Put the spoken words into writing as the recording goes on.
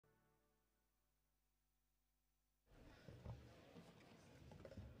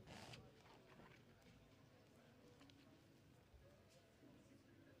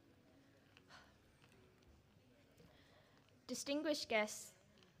Distinguished guests,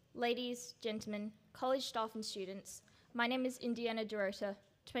 ladies, gentlemen, college staff and students, my name is Indiana DeRota,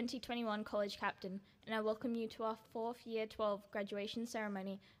 2021 College Captain, and I welcome you to our 4th Year 12 graduation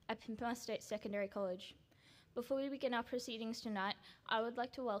ceremony at Pimpama State Secondary College. Before we begin our proceedings tonight, I would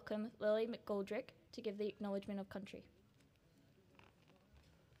like to welcome Lily McGoldrick to give the Acknowledgement of Country.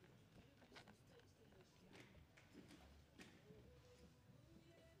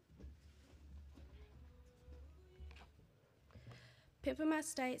 Pimpama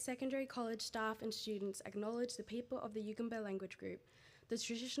State Secondary College staff and students acknowledge the people of the Yugambeh language group, the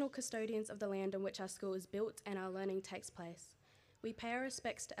traditional custodians of the land on which our school is built and our learning takes place. We pay our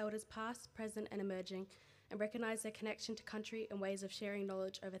respects to elders past, present and emerging, and recognise their connection to country and ways of sharing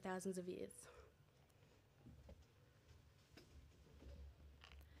knowledge over thousands of years.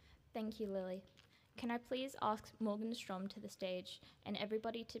 Thank you, Lily. Can I please ask Morgan Strom to the stage and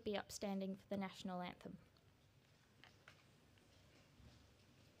everybody to be upstanding for the national anthem?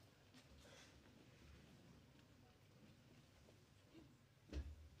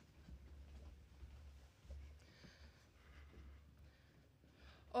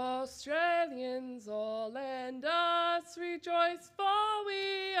 Australians all and us rejoice, for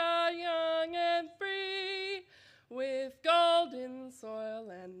we are young and free. With golden soil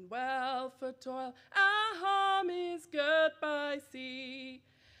and wealth for toil, our home is girt by sea.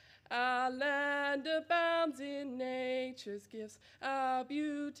 Our land abounds in nature's gifts, our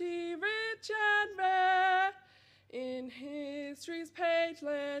beauty rich and rare. In history's page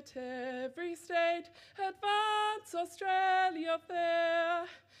let every state advance Australia fair.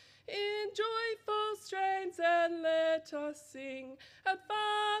 In joyful strains and let us sing,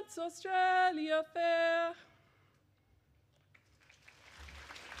 advance Australia fair.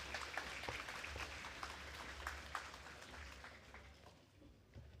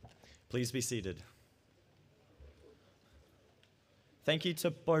 Please be seated. Thank you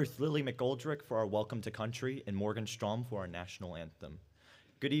to both Lily McGoldrick for our Welcome to Country and Morgan Strom for our national anthem.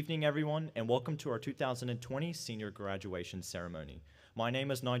 Good evening, everyone, and welcome to our 2020 senior graduation ceremony. My name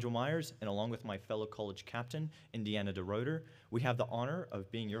is Nigel Myers, and along with my fellow college captain, Indiana DeRota, we have the honor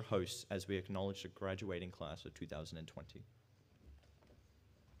of being your hosts as we acknowledge the graduating class of 2020.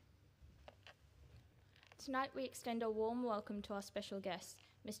 Tonight we extend a warm welcome to our special guests,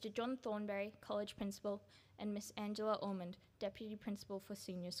 Mr. John Thornberry, College Principal, and Miss Angela Ormond, Deputy Principal for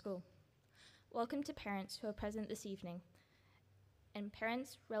Senior School. Welcome to parents who are present this evening, and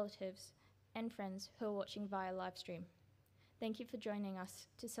parents, relatives, and friends who are watching via live stream. Thank you for joining us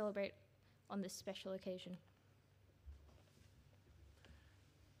to celebrate on this special occasion.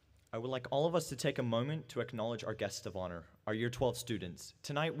 I would like all of us to take a moment to acknowledge our guests of honor, our Year 12 students.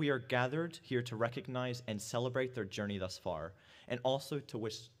 Tonight we are gathered here to recognize and celebrate their journey thus far, and also to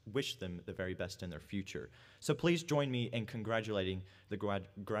wish them the very best in their future. So please join me in congratulating the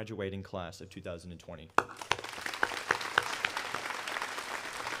graduating class of 2020.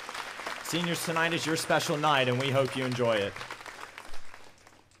 Seniors, tonight is your special night, and we hope you enjoy it.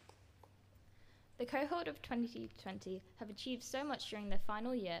 The cohort of 2020 have achieved so much during their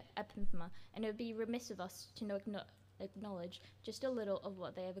final year at Pimpama, and it would be remiss of us to not acknowledge just a little of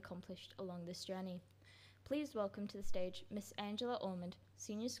what they have accomplished along this journey. Please welcome to the stage Miss Angela Ormond,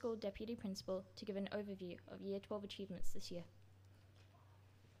 Senior School Deputy Principal, to give an overview of Year 12 achievements this year.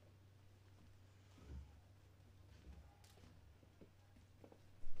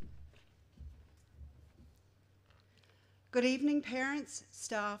 Good evening, parents,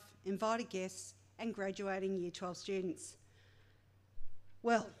 staff, invited guests, and graduating Year 12 students.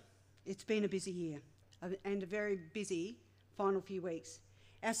 Well, it's been a busy year and a very busy final few weeks.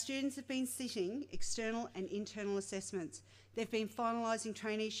 Our students have been sitting external and internal assessments. They've been finalising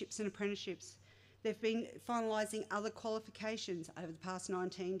traineeships and apprenticeships. They've been finalising other qualifications over the past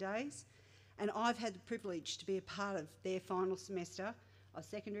 19 days, and I've had the privilege to be a part of their final semester of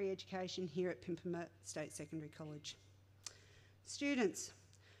secondary education here at Pimpama State Secondary College. Students,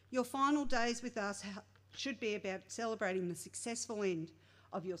 your final days with us should be about celebrating the successful end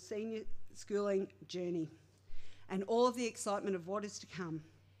of your senior schooling journey and all of the excitement of what is to come.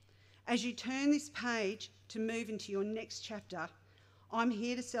 As you turn this page to move into your next chapter, I'm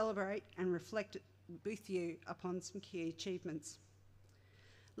here to celebrate and reflect with you upon some key achievements.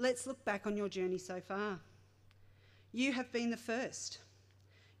 Let's look back on your journey so far. You have been the first.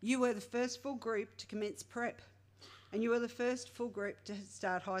 You were the first full group to commence prep, and you were the first full group to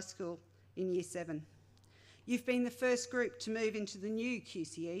start high school in Year 7. You've been the first group to move into the new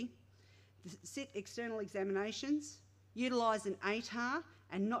QCE, sit external examinations, utilise an ATAR,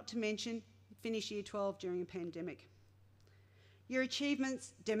 and not to mention finish Year 12 during a pandemic. Your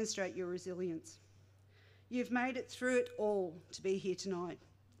achievements demonstrate your resilience. You've made it through it all to be here tonight.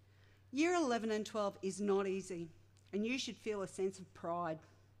 Year 11 and 12 is not easy, and you should feel a sense of pride.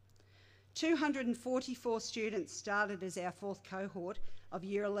 244 students started as our fourth cohort of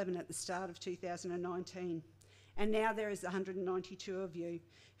Year 11 at the start of 2019, and now there is 192 of you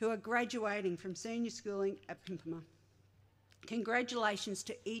who are graduating from senior schooling at Pimpama. Congratulations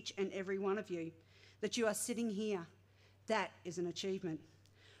to each and every one of you that you are sitting here. That is an achievement,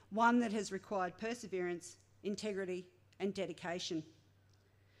 one that has required perseverance, integrity, and dedication.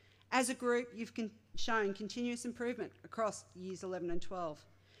 As a group, you've shown continuous improvement across years 11 and 12.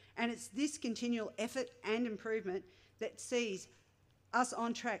 And it's this continual effort and improvement that sees us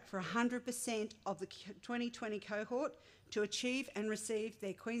on track for 100% of the 2020 cohort to achieve and receive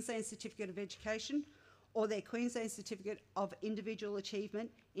their Queensland Certificate of Education or their Queensland Certificate of Individual Achievement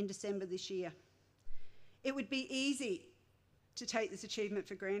in December this year. It would be easy to take this achievement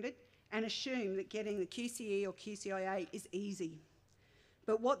for granted and assume that getting the QCE or QCIA is easy.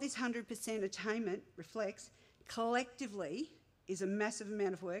 But what this 100% attainment reflects collectively is a massive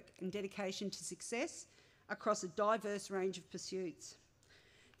amount of work and dedication to success across a diverse range of pursuits.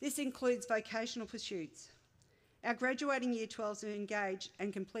 This includes vocational pursuits. Our graduating Year 12s have engaged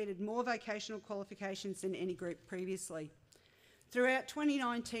and completed more vocational qualifications than any group previously. Throughout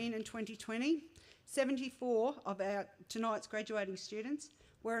 2019 and 2020, 74 of our tonight's graduating students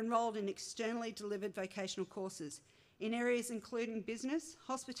were enrolled in externally delivered vocational courses in areas including business,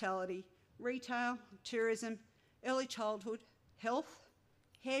 hospitality, retail, tourism, early childhood, health,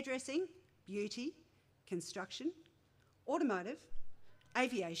 hairdressing, beauty, construction, automotive,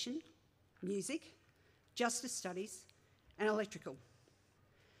 aviation, music, justice studies, and electrical.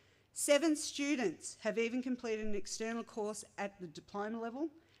 7 students have even completed an external course at the diploma level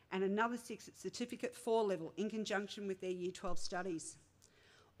and another 6 at Certificate 4 level in conjunction with their Year 12 studies.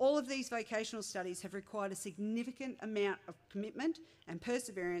 All of these vocational studies have required a significant amount of commitment and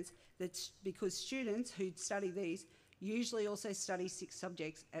perseverance because students who study these usually also study 6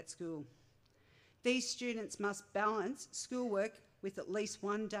 subjects at school. These students must balance schoolwork with at least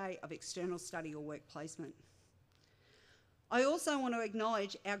 1 day of external study or work placement. I also want to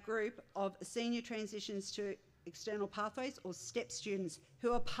acknowledge our group of senior transitions to external pathways or STEP students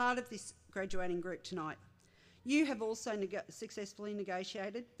who are part of this graduating group tonight. You have also successfully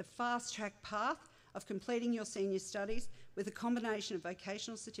negotiated the fast-track path of completing your senior studies with a combination of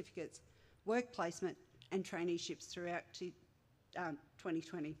vocational certificates, work placement and traineeships throughout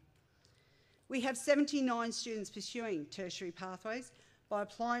 2020. We have 79 students pursuing tertiary pathways by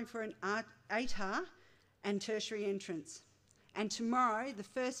applying for an ATAR and tertiary entrance. And tomorrow, the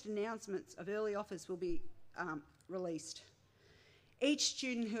first announcements of early offers will be released. Each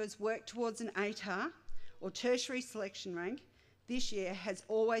student who has worked towards an ATAR or tertiary selection rank this year has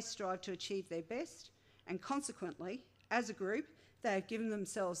always strived to achieve their best, and consequently, as a group, they have given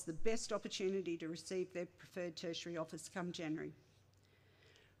themselves the best opportunity to receive their preferred tertiary offers come January.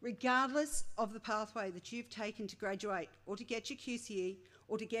 Regardless of the pathway that you've taken to graduate or to get your QCE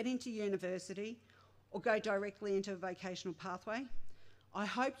or to get into university or go directly into a vocational pathway, I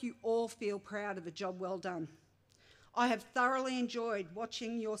hope you all feel proud of a job well done. I have thoroughly enjoyed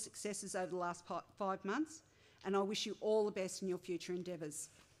watching your successes over the last 5 months, and I wish you all the best in your future endeavours.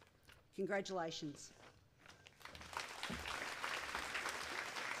 Congratulations.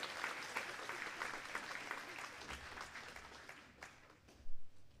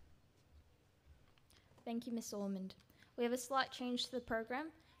 Thank you, Ms. Ormond. We have a slight change to the program.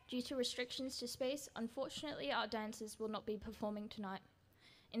 Due to restrictions to space, unfortunately our dancers will not be performing tonight.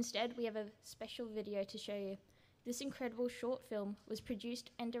 Instead, we have a special video to show you. This incredible short film was produced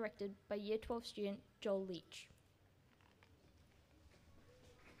and directed by Year 12 student Joel Leach.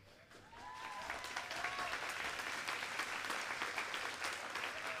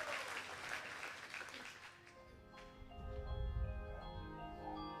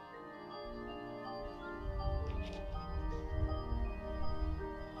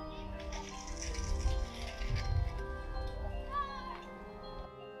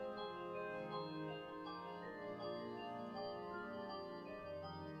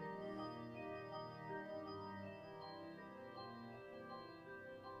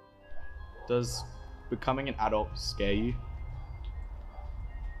 Does becoming an adult scare you?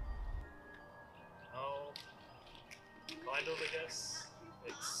 Oh, kind of, I guess.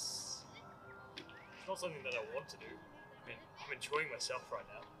 It's not something that I want to do. I mean, I'm enjoying myself right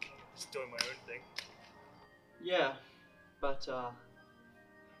now, just doing my own thing. Yeah, but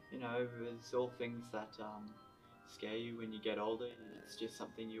you know, there's all things that scare you when you get older. It's just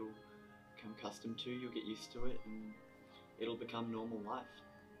something you'll become accustomed to, you'll get used to it, and it'll become normal life.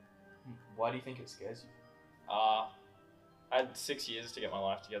 Why do you think it scares you? I had 6 years to get my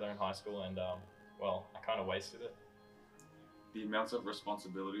life together in high school, and well, I kind of wasted it. The amounts of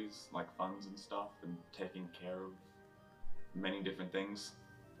responsibilities, like funds and stuff, and taking care of many different things.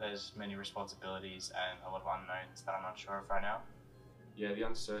 There's many responsibilities and a lot of unknowns that I'm not sure of right now. Yeah, the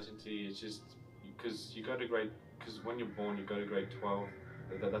uncertainty is just because because when you're born you go to grade 12,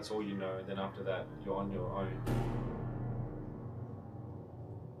 that's all you know, and then after that you're on your own.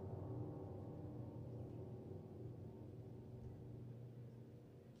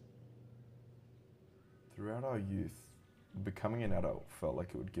 Throughout our youth, becoming an adult felt like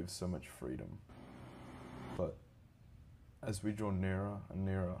it would give so much freedom. But as we draw nearer and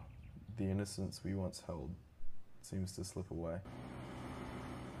nearer, the innocence we once held seems to slip away.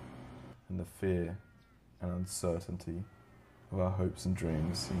 And the fear and uncertainty of our hopes and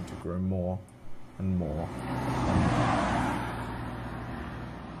dreams seem to grow more and more and more.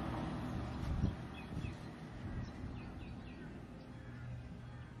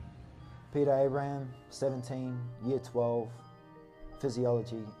 Peter Abraham, 17, Year 12,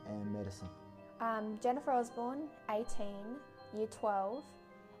 Physiology and Medicine. Jennifer Osborne, 18, Year 12,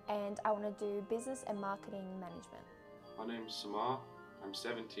 and I want to do Business and Marketing Management. My name's Samar, I'm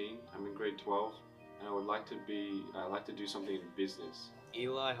 17, I'm in grade 12, and I would like to do something in business.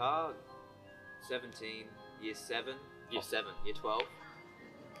 Eli Hard, 17, Year 7, Year 12,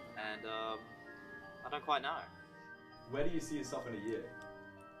 and I don't quite know. Where do you see yourself in a year?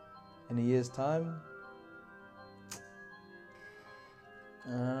 In a year's time,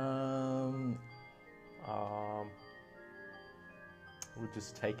 we'll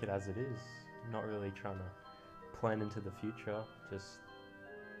just take it as it is. Not really trying to plan into the future, just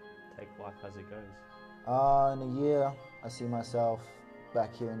take life as it goes. In a year, I see myself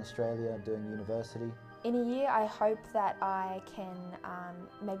back here in Australia doing university. In a year, I hope that I can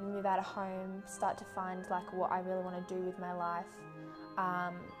maybe move out of home, start to find like what I really want to do with my life,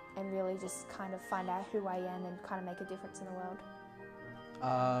 and really just kind of find out who I am and kind of make a difference in the world.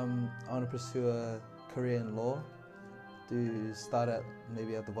 I want to pursue a career in law, start at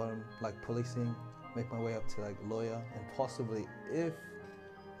maybe at the bottom, like policing, make my way up to like lawyer, and possibly, if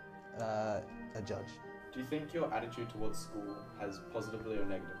a judge. Do you think your attitude towards school has positively or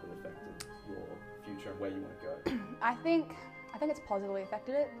negatively affected your future and where you want to go? I think it's positively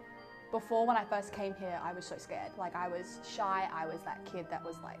affected it. Before, when I first came here, I was so scared. Like, I was shy, I was that kid that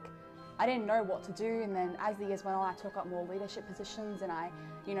was like, I didn't know what to do, and then as the years went on, I took up more leadership positions, and I,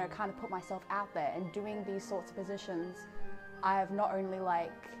 kind of put myself out there. And doing these sorts of positions, I have not only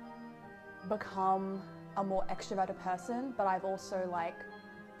like become a more extroverted person, but I've also like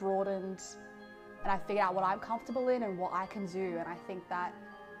broadened, and I figured out what I'm comfortable in and what I can do. And I think that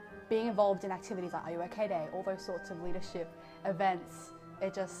being involved in activities like Are You OK Day, all those sorts of leadership events,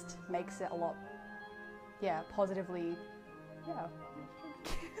 it just makes it a lot, positively,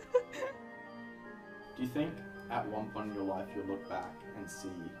 Do you think at one point in your life you'll look back and see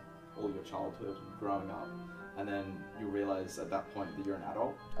all your childhood growing up, and then you'll realise at that point that you're an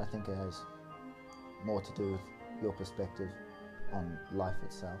adult? I think it has more to do with your perspective on life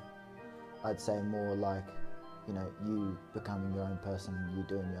itself. I'd say more like, you becoming your own person, you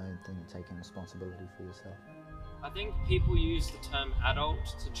doing your own thing, taking responsibility for yourself. I think people use the term adult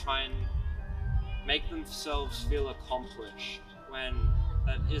to try and make themselves feel accomplished, when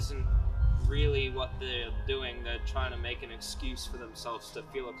that isn't really what they're doing. They're trying to make an excuse for themselves to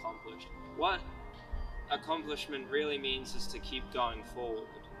feel accomplished. What accomplishment really means is to keep going forward.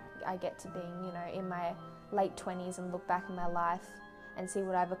 I get to being, in my late 20s and look back in my life and see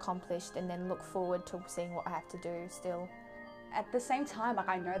what I've accomplished, and then look forward to seeing what I have to do still. At the same time, like,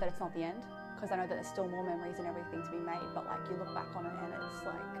 I know that it's not the end, because I know that there's still more memories and everything to be made, but like, you look back on it and it's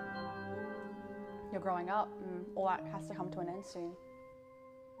like, you're growing up and all that has to come to an end soon.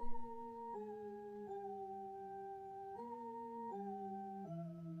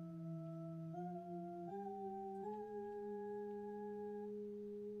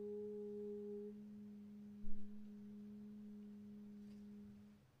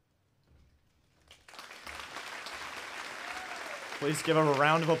 Please give a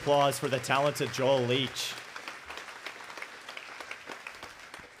round of applause for the talented Joel Leach.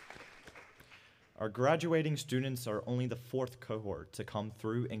 Our graduating students are only the 4th cohort to come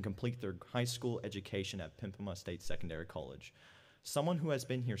through and complete their high school education at Pimpama State Secondary College. Someone who has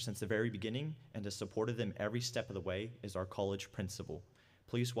been here since the very beginning and has supported them every step of the way is our college principal.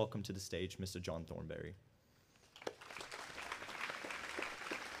 Please welcome to the stage Mr. John Thornberry.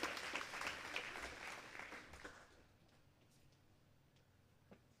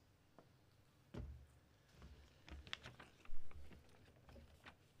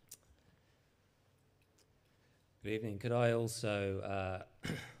 Good evening. Could I also,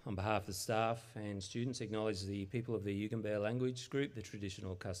 on behalf of the staff and students, acknowledge the people of the Yugambeh language group, the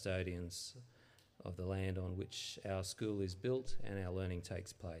traditional custodians of the land on which our school is built and our learning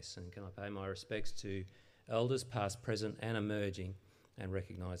takes place. And can I pay my respects to elders past, present and emerging, and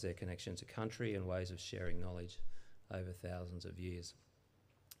recognise their connection to country and ways of sharing knowledge over thousands of years.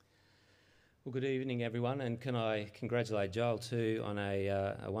 Well, good evening everyone, and can I congratulate Joel too on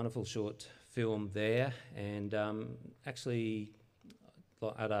a wonderful short film there, and actually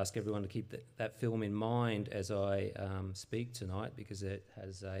I'd ask everyone to keep that film in mind as I speak tonight, because it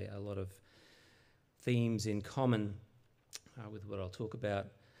has a lot of themes in common with what I'll talk about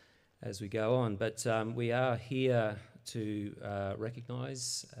as we go on. But we are here to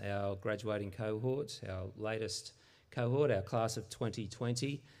recognise our graduating cohort, our latest cohort, our class of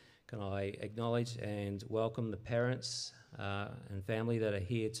 2020. Can I acknowledge and welcome the parents and family that are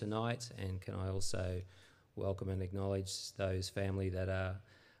here tonight, and can I also welcome and acknowledge those family that are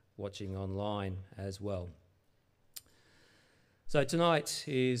watching online as well. So tonight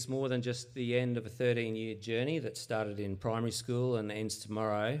is more than just the end of a 13-year journey that started in primary school and ends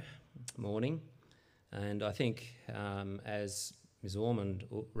tomorrow morning. And I think, as Ms. Ormond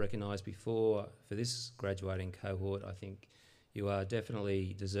recognised before, for this graduating cohort, I think you are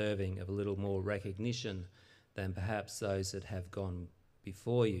definitely deserving of a little more recognition than perhaps those that have gone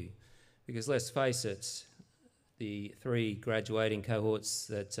before you. Because let's face it, the 3 graduating cohorts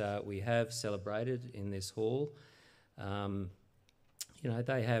that we have celebrated in this hall, you know,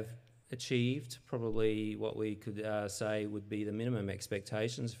 they have achieved probably what we could say would be the minimum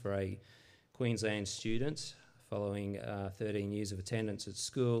expectations for a Queensland student following 13 years of attendance at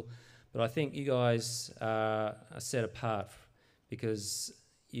school. But I think you guys are set apart because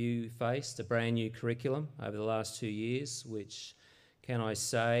you faced a brand new curriculum over the last 2 years, which, can I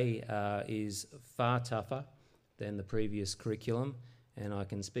say, is far tougher than the previous curriculum. And I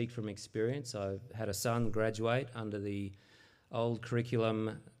can speak from experience. I've had a son graduate under the old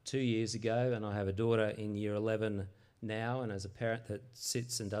curriculum 2 years ago, and I have a daughter in year 11 now, and as a parent that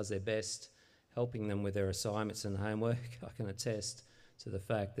sits and does their best helping them with their assignments and homework, I can attest to the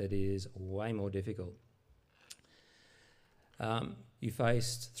fact that it is way more difficult. You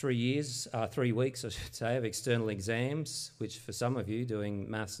faced 3 weeks, I should say, of external exams, which for some of you doing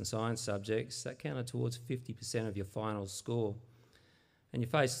maths and science subjects, that counted towards 50% of your final score. And you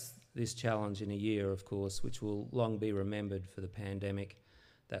faced this challenge in a year, of course, which will long be remembered for the pandemic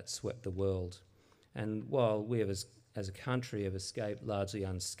that swept the world. And while we have, as a country, have escaped largely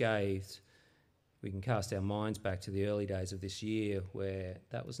unscathed, we can cast our minds back to the early days of this year where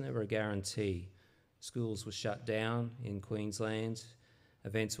that was never a guarantee. Schools were shut down in Queensland,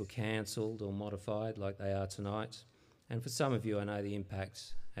 events were cancelled or modified like they are tonight, and for some of you I know the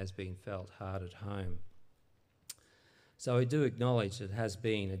impact has been felt hard at home. So I do acknowledge that it has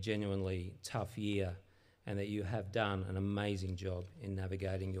been a genuinely tough year and that you have done an amazing job in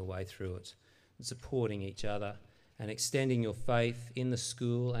navigating your way through it, and supporting each other and extending your faith in the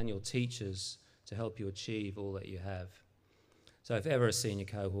school and your teachers to help you achieve all that you have. So if ever a senior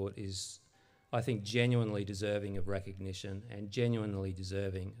cohort is, I think, genuinely deserving of recognition and genuinely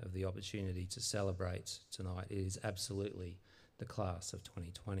deserving of the opportunity to celebrate tonight, it is absolutely the class of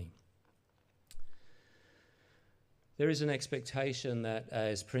 2020. There is an expectation that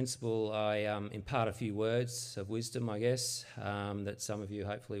as principal I impart a few words of wisdom, I guess, that some of you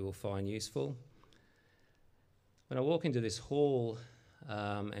hopefully will find useful. When I walk into this hall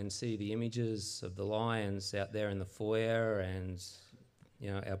and see the images of the lions out there in the foyer and,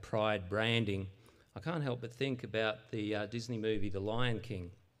 you know, our Pride branding, I can't help but think about the Disney movie The Lion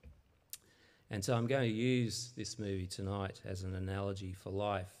King. And so I'm going to use this movie tonight as an analogy for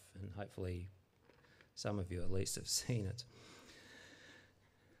life, and hopefully some of you at least have seen it.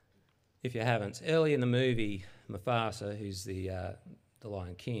 If you haven't, early in the movie, Mufasa, who's the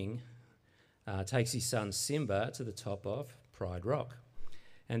Lion King, takes his son Simba to the top of Pride Rock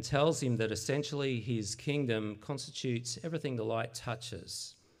and tells him that essentially his kingdom constitutes everything the light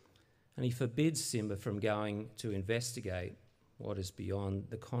touches. And he forbids Simba from going to investigate what is beyond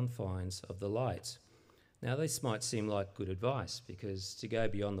the confines of the light. Now, this might seem like good advice, because to go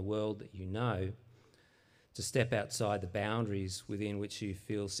beyond the world that you know, to step outside the boundaries within which you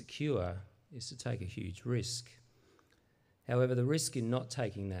feel secure, is to take a huge risk. However, the risk in not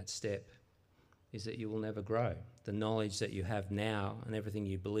taking that step is that you will never grow. The knowledge that you have now and everything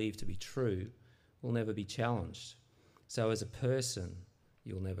you believe to be true will never be challenged. So as a person,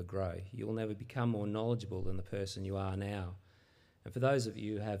 you'll never grow. You'll never become more knowledgeable than the person you are now. And for those of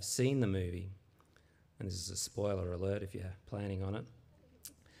you who have seen the movie, and this is a spoiler alert if you're planning on it,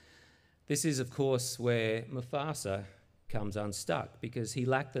 This is, of course, where Mufasa comes unstuck, because he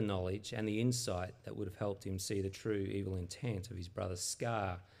lacked the knowledge and the insight that would have helped him see the true evil intent of his brother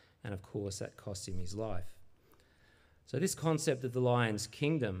Scar, and of course that cost him his life. So this concept of the lion's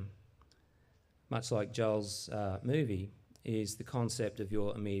kingdom, much like Joel's movie, is the concept of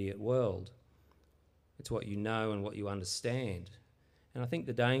your immediate world. It's what you know and what you understand. And I think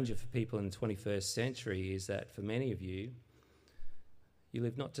the danger for people in the 21st century is that for many of you, you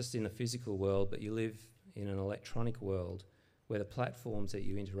live not just in a physical world, but you live in an electronic world where the platforms that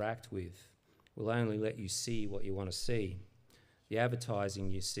you interact with will only let you see what you want to see. The advertising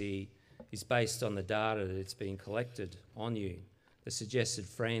you see is based on the data that it's been collected on you. The suggested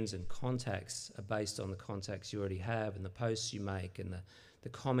friends and contacts are based on the contacts you already have and the posts you make and the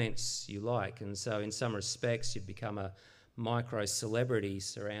comments you like. And so in some respects, you've become a micro-celebrity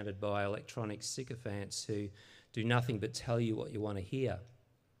surrounded by electronic sycophants who do nothing but tell you what you want to hear.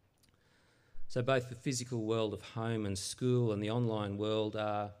 So both the physical world of home and school and the online world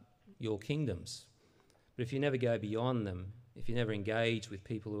are your kingdoms. But if you never go beyond them, if you never engage with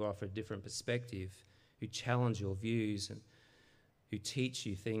people who offer a different perspective, who challenge your views and who teach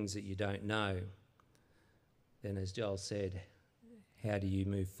you things that you don't know, then as Joel said, how do you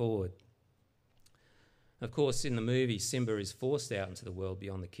move forward? Of course, in the movie, Simba is forced out into the world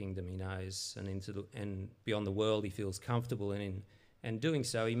beyond the kingdom he knows and beyond the world he feels comfortable in. And doing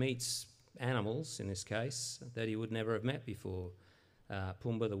so, he meets animals, in this case, that he would never have met before.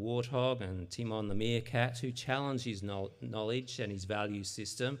 Pumbaa the warthog and Timon the meerkat, who challenge his knowledge and his value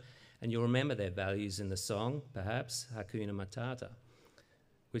system. And you'll remember their values in the song, perhaps, Hakuna Matata,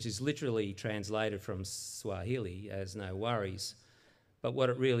 which is literally translated from Swahili as no worries. But what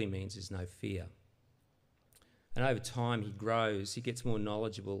it really means is no fear. And over time he grows, he gets more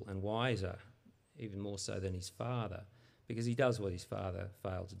knowledgeable and wiser, even more so than his father, because he does what his father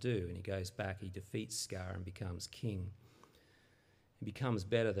failed to do, and he goes back, he defeats Scar and becomes king. He becomes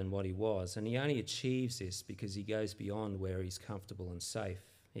better than what he was, and he only achieves this because he goes beyond where he's comfortable and safe.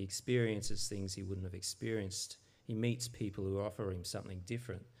 He experiences things he wouldn't have experienced. He meets people who offer him something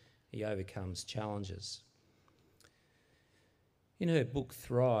different. He overcomes challenges. In her book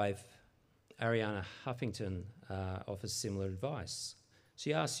Thrive, Ariana Huffington offers similar advice.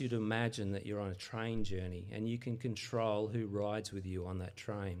 She asks you to imagine that you're on a train journey and you can control who rides with you on that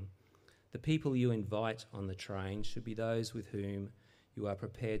train. The people you invite on the train should be those with whom you are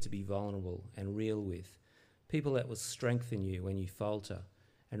prepared to be vulnerable and real with, people that will strengthen you when you falter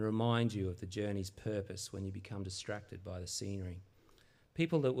and remind you of the journey's purpose when you become distracted by the scenery,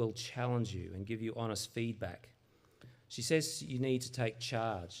 people that will challenge you and give you honest feedback. She says you need to take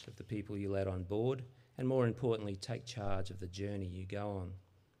charge of the people you let on board and, more importantly, take charge of the journey you go on.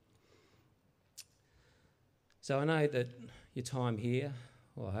 So I know that your time here,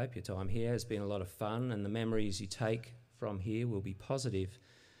 well, I hope your time here has been a lot of fun and the memories you take from here will be positive,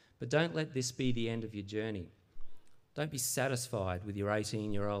 but don't let this be the end of your journey. Don't be satisfied with your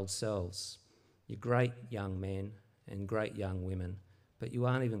 18-year-old selves. You're great young men and great young women, but you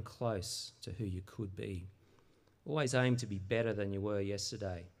aren't even close to who you could be. Always aim to be better than you were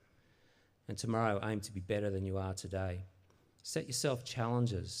yesterday, and tomorrow aim to be better than you are today. Set yourself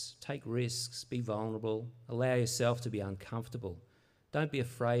challenges, take risks, be vulnerable, allow yourself to be uncomfortable. Don't be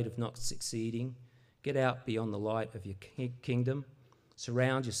afraid of not succeeding. Get out beyond the light of your kingdom.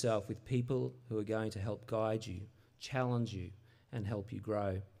 Surround yourself with people who are going to help guide you, challenge you, and help you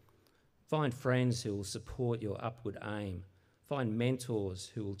grow. Find friends who will support your upward aim. Find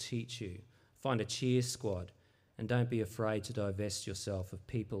mentors who will teach you. Find a cheer squad. And don't be afraid to divest yourself of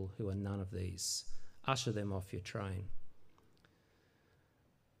people who are none of these. Usher them off your train.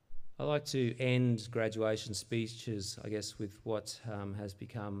 I like to end graduation speeches, I guess, with what has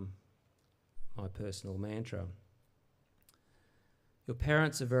become my personal mantra. Your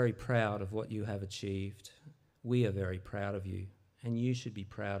parents are very proud of what you have achieved. We are very proud of you, and you should be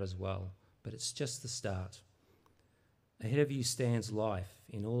proud as well, but it's just the start. Ahead of you stands life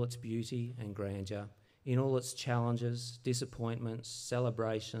in all its beauty and grandeur, in all its challenges, disappointments,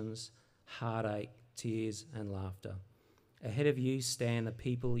 celebrations, heartache, tears and laughter. Ahead of you stand the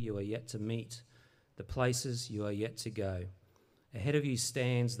people you are yet to meet, the places you are yet to go. Ahead of you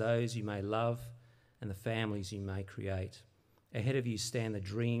stands those you may love and the families you may create. Ahead of you stand the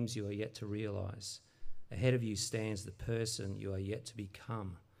dreams you are yet to realise. Ahead of you stands the person you are yet to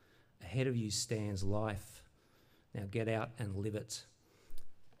become. Ahead of you stands life. Now get out and live it.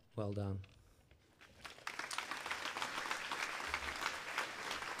 Well done.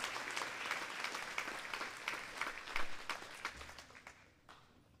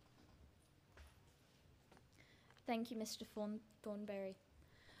 Thank you, Mr. Thornberry.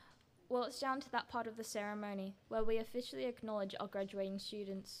 Well, it's down to that part of the ceremony where we officially acknowledge our graduating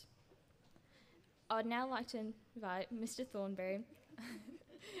students. I'd now like to invite Mr. Thornberry,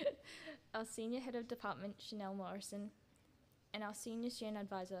 our Senior Head of Department, Chanel Morrison, and our Senior Student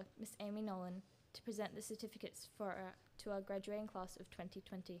Advisor, Miss Amy Nolan, to present the certificates to our graduating class of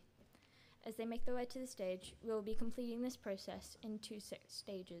 2020. As they make their way to the stage, we will be completing this process in two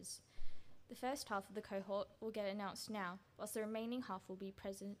stages. The first half of the cohort will get announced now, whilst the remaining half will be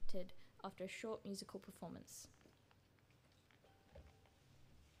presented after a short musical performance.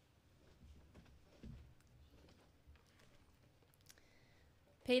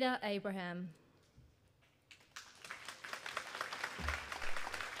 Peter Abraham.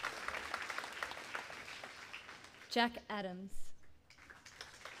 Jack Adams.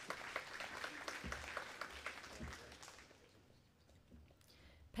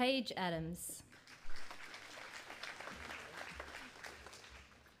 Paige Adams.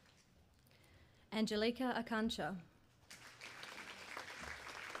 Angelica Akancha.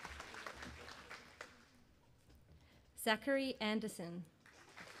 Zachary Anderson.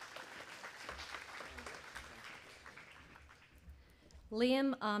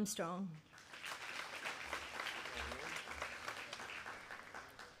 Liam Armstrong.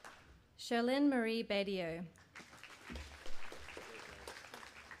 Sherlyn Marie Badio.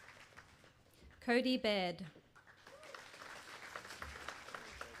 Cody Baird.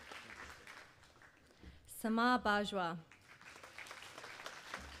 Samar Bajwa.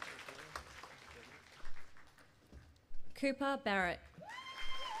 Cooper Barrett.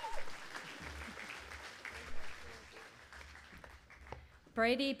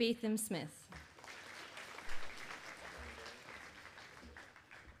 Brady Beetham Smith.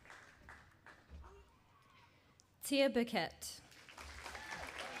 Thea Burkett.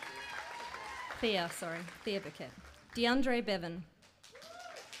 Thea Burkett. DeAndre Bevan.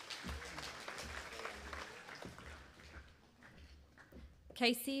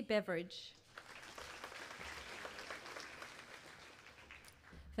 Casey Beveridge.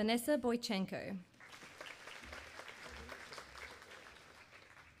 Vanessa Boychenko.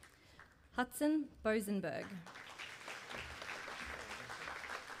 Hudson Bosenberg.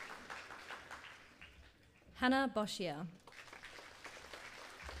 Hannah Boshier.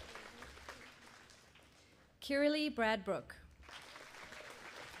 Kiralee Bradbrook.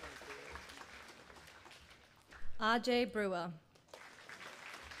 RJ Brewer.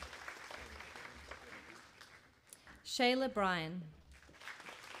 Shayla Bryan.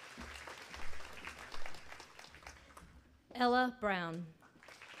 Ella Brown.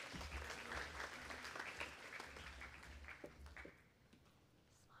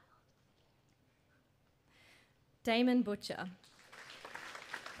 Damon Butcher.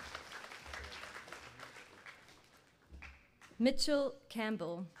 Mitchell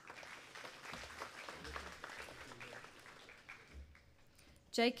Campbell.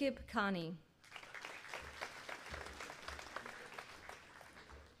 Jacob Carney.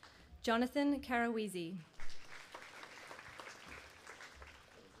 Jonathan Karawizi.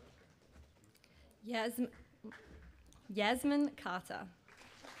 Yasmin Carter.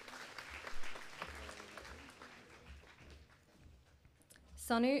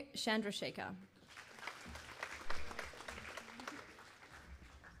 Sonu Chandrasekhar.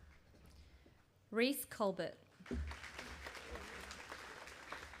 Reese Colbert.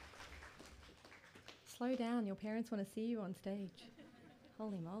 Slow down, your parents want to see you on stage.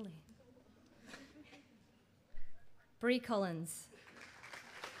 Holy moly. Bree Collins.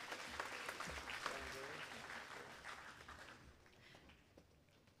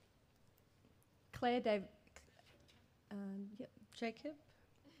 Claire Jacob.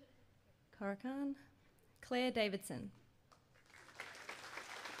 Karakan. Claire Davidson.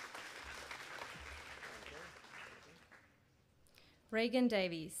 Reagan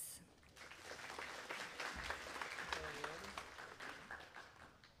Davies.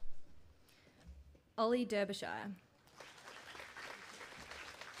 Ollie Derbyshire.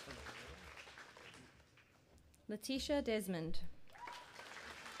 Letitia Desmond.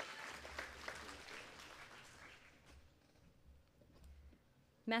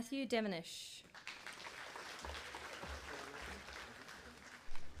 Matthew Demonish.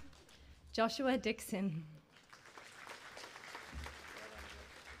 Joshua Dixon.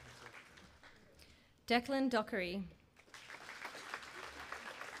 Declan Dockery.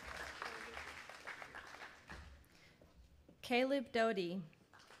 Caleb Doherty.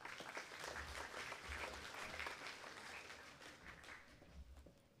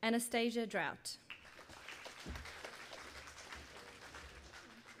 Anastasia Drought.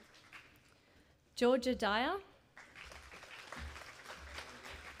 Georgia Dyer.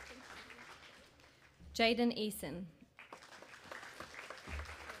 Jaden Eason.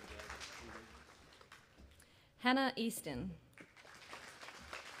 Hannah Easton.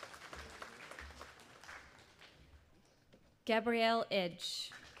 Gabrielle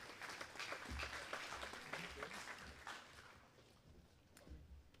Edge.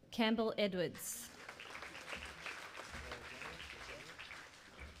 Campbell Edwards.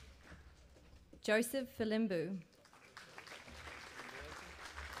 Joseph Filimbu.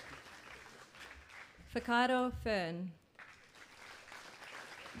 Fakado Fern.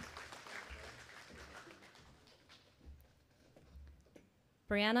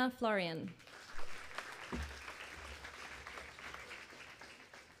 Brianna Florian.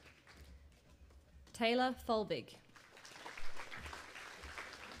 Taylor Folbig.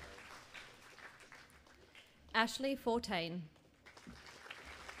 Ashley Fortain.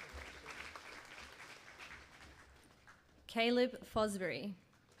 Caleb Fosbury.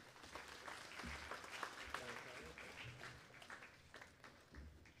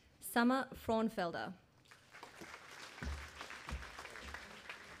 Summer Fraunfelder.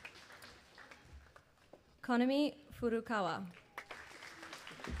 Konami Furukawa.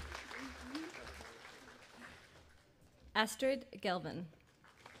 Astrid Gelvin.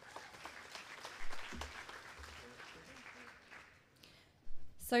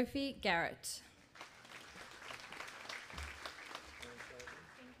 Sophie Garrett.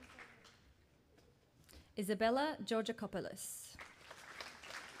 Isabella Georgakopoulos.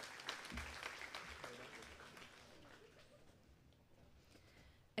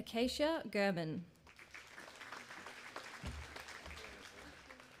 Acacia German.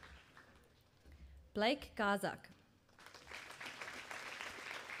 Blake Garzak.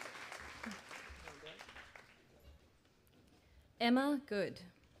 Emma Good.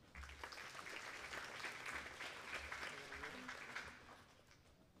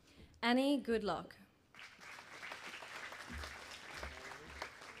 Annie Goodlock.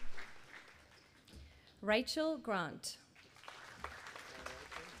 Rachel Grant.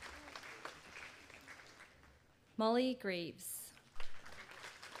 Molly Greaves.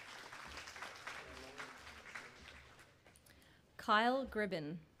 Kyle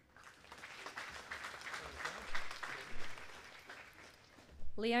Gribben.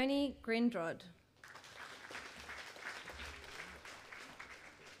 Leonie Grindrod.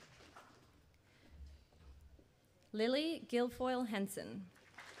 Lily Guilfoyle Henson.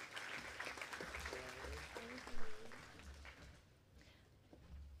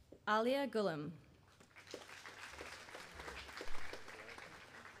 Alia Gulam.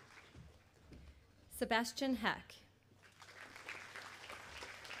 Sebastian Hack.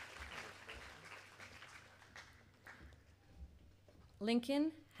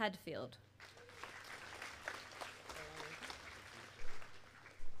 Lincoln Hadfield.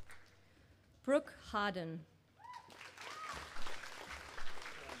 Brooke Harden.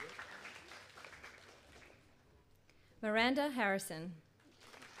 Miranda Harrison.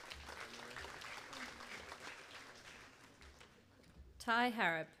 Ty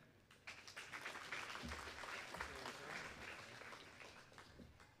Harrop.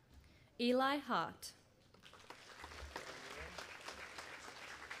 Eli Hart.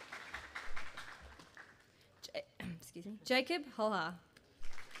 Excuse me. Jacob Hoha.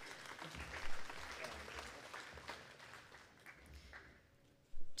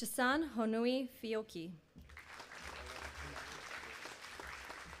 Jasan Honui Fioki.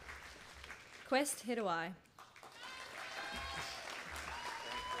 Quest Hiduai.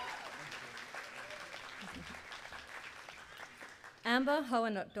 Amber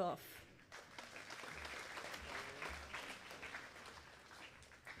Hohendorf.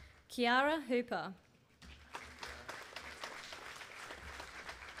 Kiara Hooper.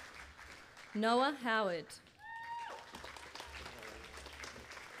 Noah Howard.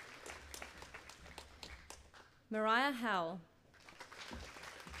 Mariah Howell.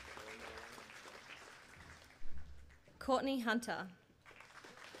 Courtney Hunter.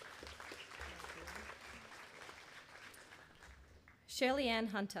 Shirley Ann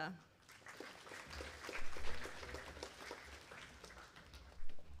Hunter.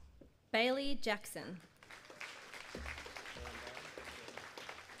 Bailey Jackson.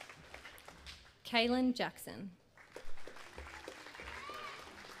 Kaylin Jackson.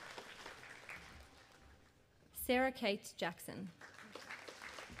 Sarah Kate Jackson.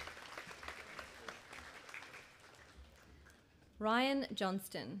 Ryan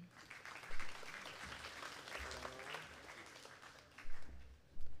Johnston.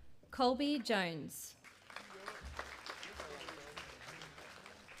 Colby Jones.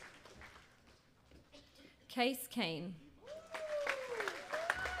 Case Kane.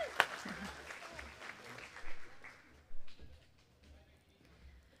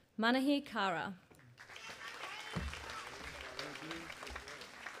 Manahi Kara.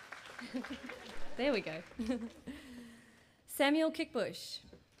 There we go. Samuel Kickbush.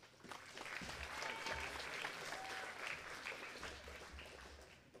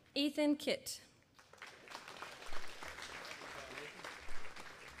 Ethan Kitt.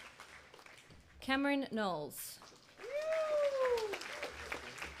 Cameron Knowles.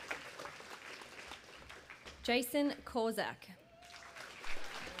 Jason Korzak.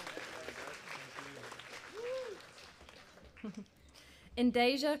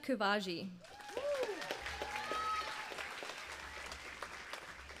 Indasia Kuvaji.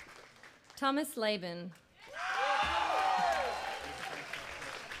 Thomas Laban.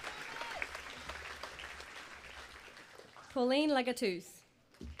 Pauline Legatus.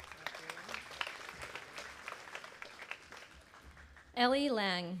 Ellie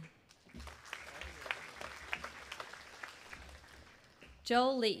Lang.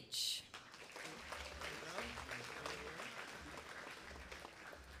 Joel Leach.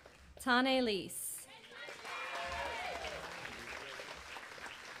 Tane Lees.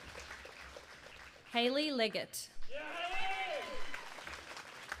 Haley Leggett.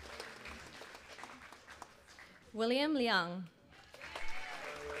 William Liang.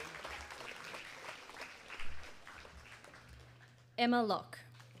 Emma Locke.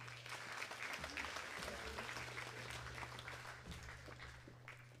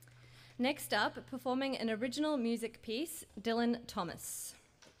 Next up, performing an original music piece, Dylan Thomas.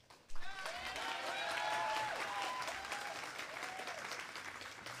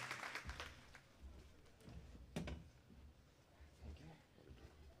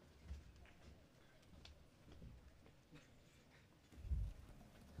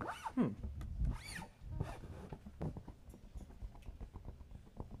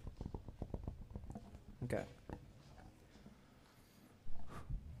 Okay.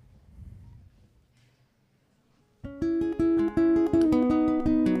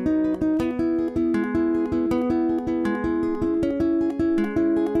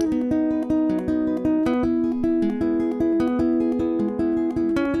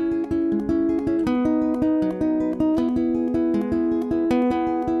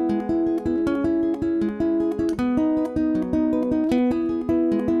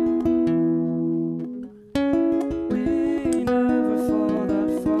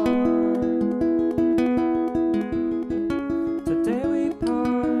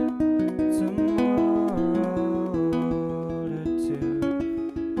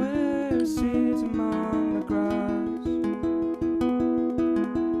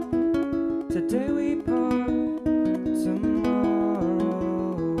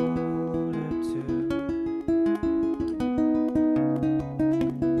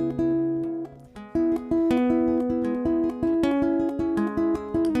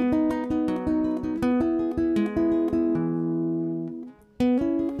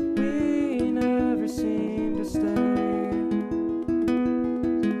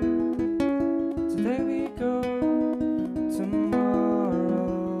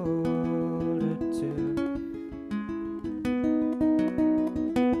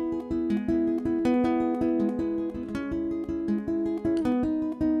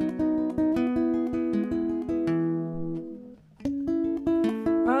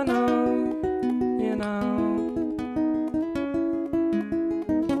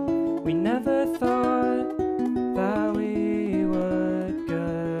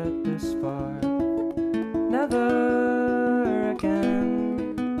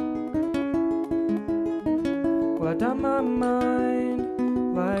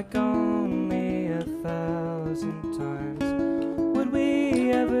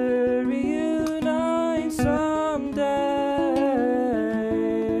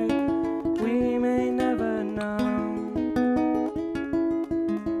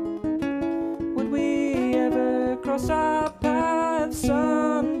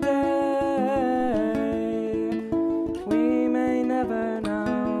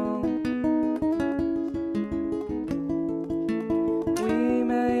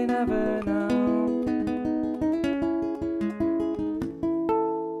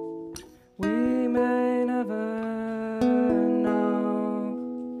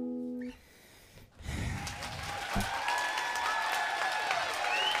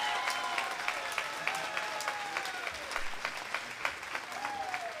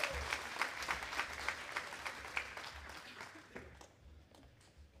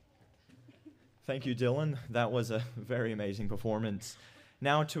 Thank you, Dylan. That was a very amazing performance.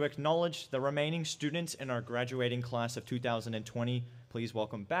 Now, to acknowledge the remaining students in our graduating class of 2020, please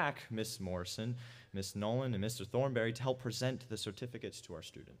welcome back Miss Morrison, Ms. Nolan and Mr. Thornberry to help present the certificates to our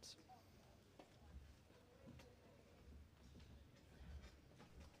students.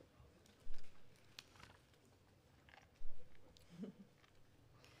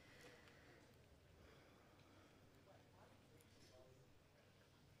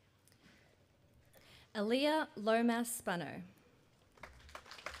 Aaliyah Lomas Spano.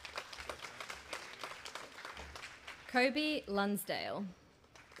 Kobe Lunsdale.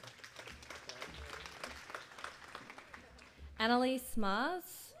 Annalise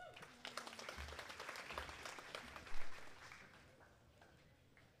Mars.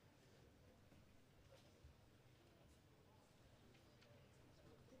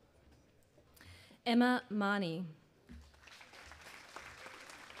 Emma Marnie.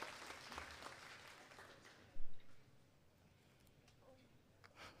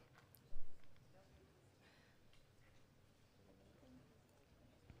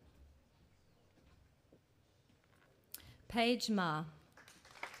 Paige Ma.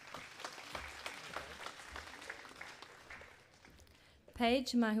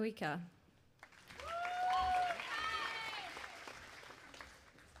 Paige Mahuika.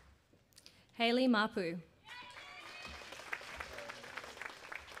 Hayley Mapu.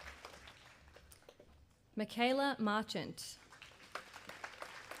 Michaela Marchant.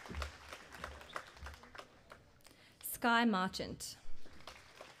 Sky Marchant.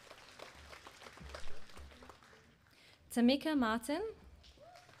 Tamika Martin.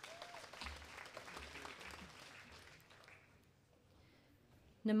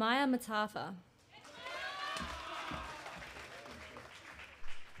 Namaya Matafa.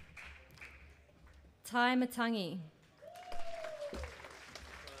 Tai Matangi.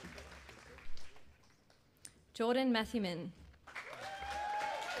 Jordan Matthewman.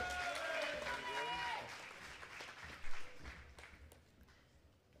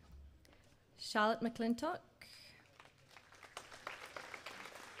 Charlotte McClintock.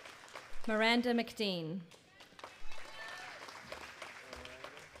 Miranda McDean.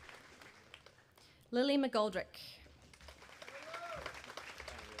 Lily McGoldrick.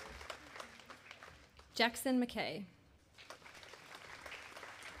 Jackson McKay.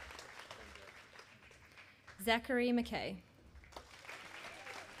 Zachary McKay.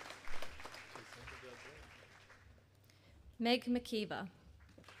 Meg McKeever.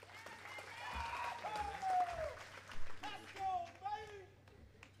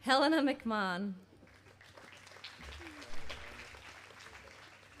 Helena McMahon.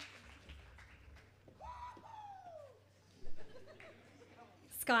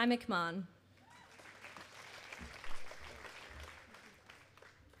 Sky McMahon.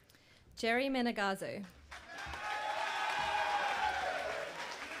 Jerry Menagazo.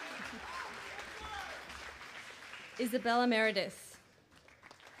 Isabella Meredith.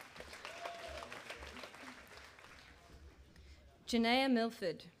 Janaea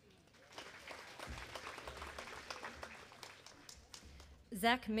Milford.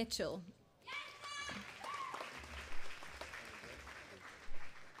 Zach Mitchell.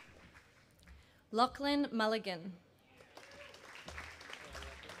 Lachlan Mulligan.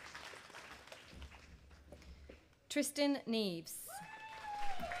 Tristan Neves.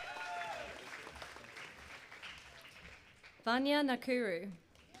 Vanya Nakuru.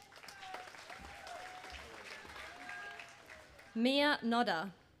 Mia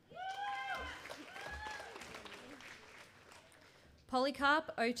Nodda.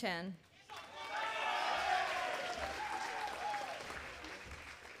 Polycarp Ochan.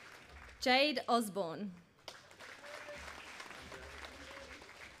 Jade Osborne.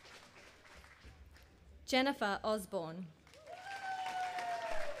 Jennifer Osborne.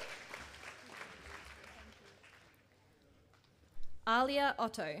 Alia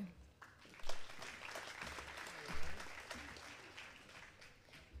Otto.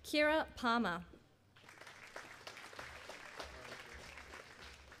 Kira Palmer.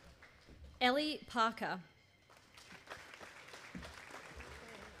 Ellie Parker.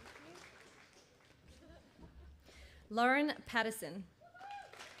 Lauren Patterson.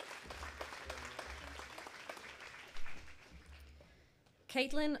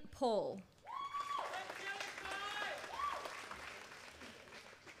 Caitlin Paul.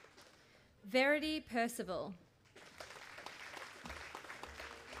 Verity Percival.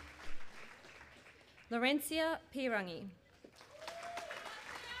 Laurencia Pirangi.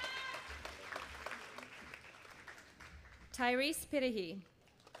 Tyrese Pirahi.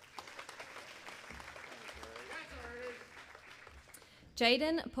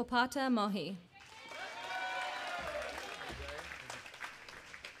 Jaden Popata Mohi.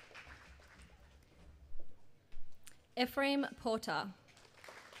 Ephraim Porter.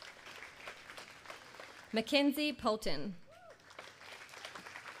 Mackenzie Polton.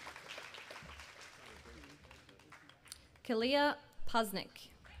 Kalia Puznik.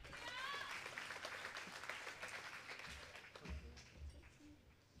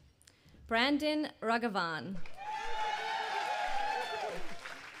 Brandon Raghavan.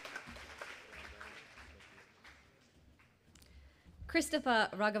 Christopher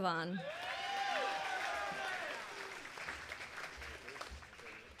Raghavan.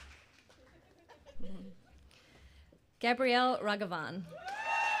 Gabrielle Raghavan.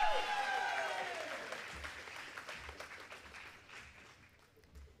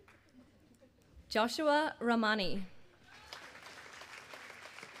 Joshua Ramani.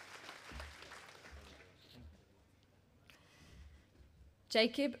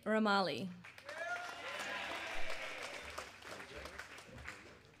 Jacob Ramali.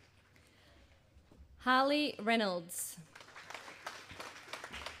 Harley Reynolds.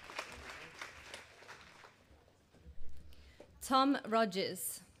 Tom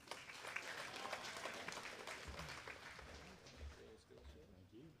Rogers.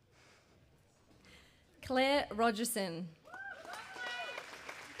 Claire Rogerson.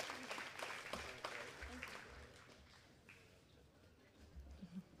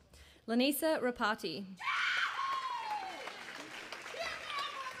 Lanisa Rapati.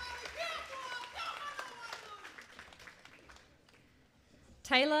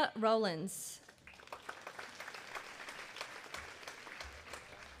 Taylor Rowlands.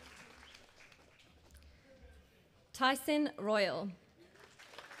 Tyson Royal.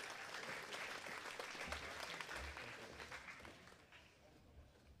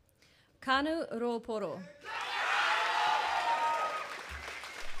 Kanu Roporo.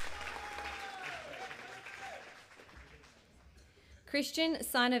 Christian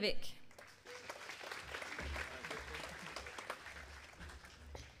Sinovic.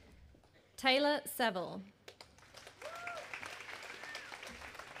 Taylor Saville.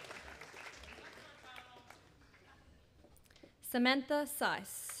 Samantha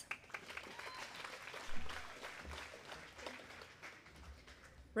Seiss.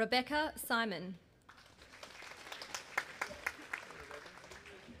 Rebecca Simon.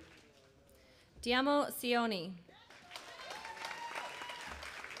 Diamo Sioni.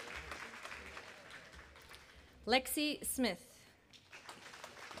 Lexi Smith.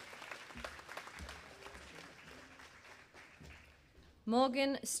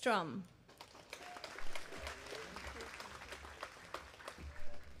 Morgan Strum.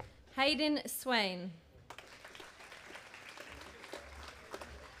 Hayden Swain.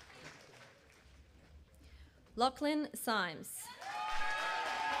 Lachlan Symes.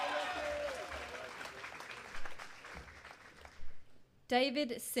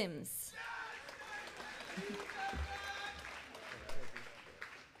 David Sims.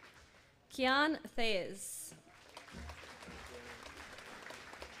 Kian Thayers.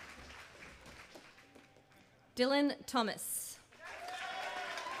 Dylan Thomas.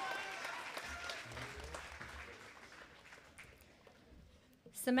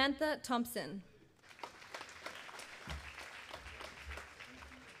 Samantha Thompson.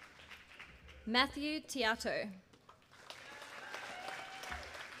 Matthew Tiato.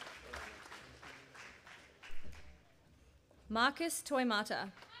 Marcus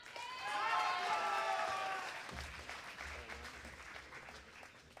Toymata.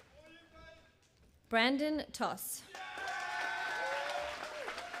 Brandon Toss.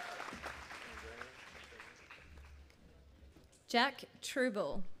 Jack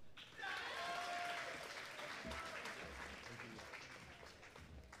Truble.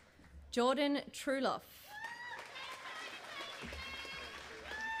 Jordan Truloff.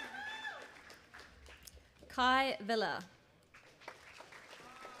 Kai Villa.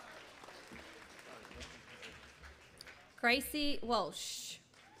 Gracie Walsh.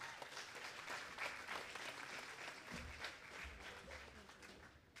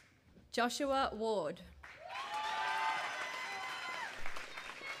 Joshua Ward.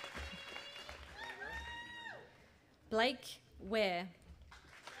 Blake Ware.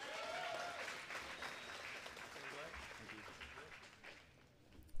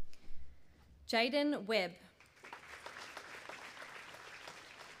 Jaden Webb.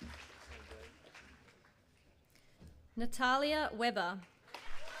 Natalia Weber.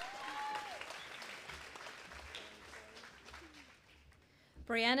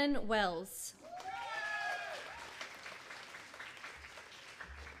 Brianna Wells.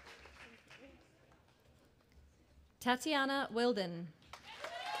 Tatiana Wilden.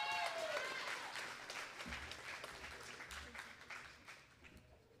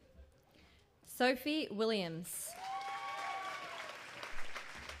 Sophie Williams.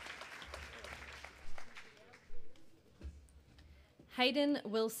 Hayden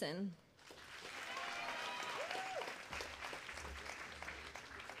Wilson.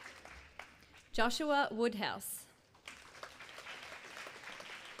 Joshua Woodhouse.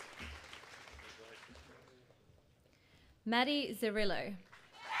 Maddie Zerillo.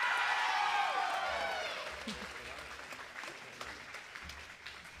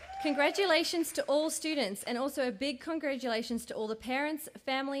 Congratulations to all students, and also a big congratulations to all the parents,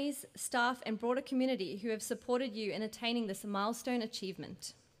 families, staff and broader community who have supported you in attaining this milestone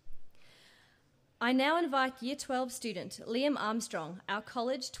achievement. I now invite Year 12 student Liam Armstrong, our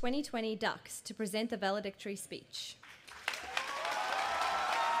College 2020 Ducks, to present the valedictory speech.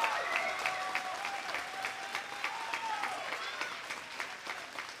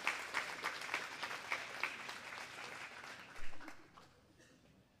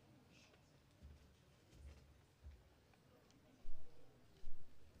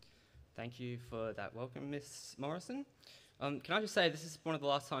 Thank you for that welcome, Miss Morrison. Can I just say this is one of the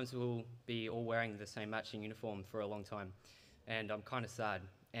last times we'll be all wearing the same matching uniform for a long time, and I'm kind of sad.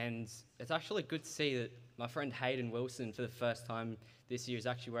 And it's actually good to see that my friend Hayden Wilson, for the first time this year, is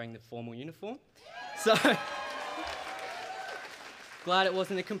actually wearing the formal uniform. So, glad it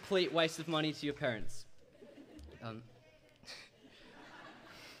wasn't a complete waste of money to your parents.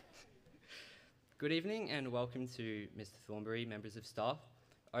 Good evening and welcome to Mr. Thornberry, members of staff,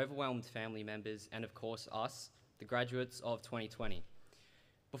 overwhelmed family members, and of course us, the graduates of 2020.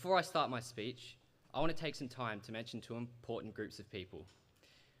 Before I start my speech, I want to take some time to mention two important groups of people.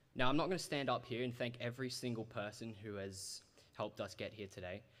 Now, I'm not going to stand up here and thank every single person who has helped us get here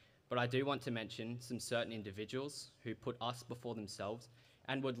today, but I do want to mention some certain individuals who put us before themselves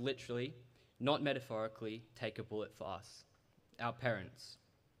and would literally, not metaphorically, take a bullet for us, our parents.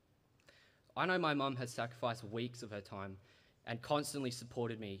 I know my mum has sacrificed weeks of her time and constantly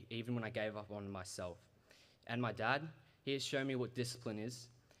supported me even when I gave up on myself. And my dad, he has shown me what discipline is,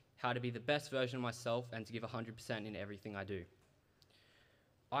 how to be the best version of myself and to give 100% in everything I do.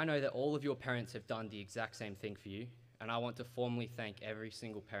 I know that all of your parents have done the exact same thing for you, and I want to formally thank every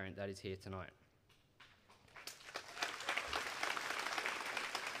single parent that is here tonight.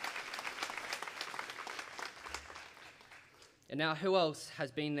 And now, who else has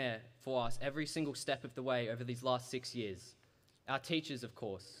been there for us every single step of the way over these last 6 years? Our teachers, of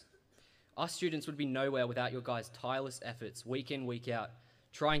course. Our students would be nowhere without your guys' tireless efforts, week in, week out,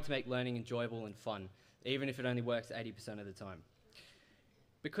 trying to make learning enjoyable and fun, even if it only works 80% of the time.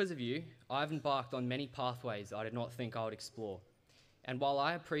 Because of you, I've embarked on many pathways I did not think I would explore. And while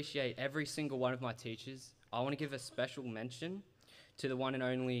I appreciate every single one of my teachers, I want to give a special mention to the one and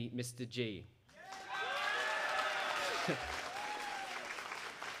only Mr. G.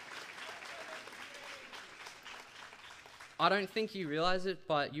 I don't think you realize it,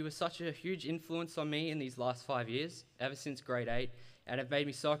 but you were such a huge influence on me in these last 5 years, ever since grade 8, and have made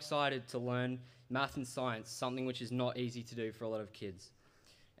me so excited to learn math and science, something which is not easy to do for a lot of kids.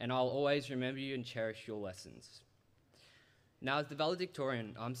 And I'll always remember you and cherish your lessons. Now, as the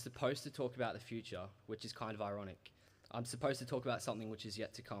valedictorian, I'm supposed to talk about the future, which is kind of ironic. I'm supposed to talk about something which is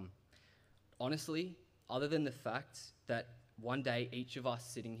yet to come. Honestly, other than the fact that one day each of us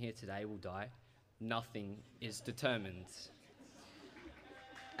sitting here today will die, nothing is determined.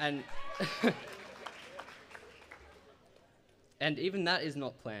 And and even that is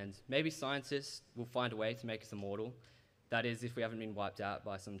not planned. Maybe scientists will find a way to make us immortal. That is, if we haven't been wiped out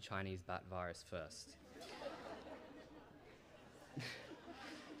by some Chinese bat virus first.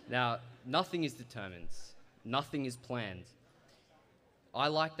 Now, nothing is determined. Nothing is planned. I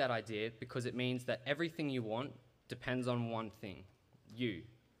like that idea because it means that everything you want depends on one thing: you.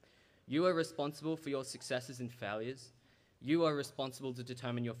 You are responsible for your successes and failures. You are responsible to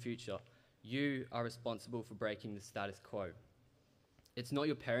determine your future. You are responsible for breaking the status quo. It's not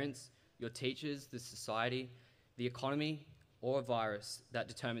your parents, your teachers, the society, the economy, or a virus that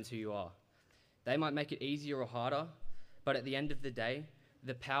determines who you are. They might make it easier or harder, but at the end of the day,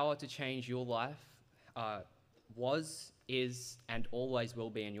 the power to change your life was, is, and always will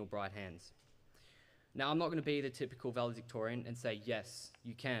be in your bright hands. Now, I'm not going to be the typical valedictorian and say, yes,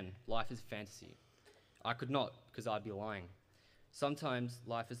 you can, life is fantasy. I could not, because I'd be lying. Sometimes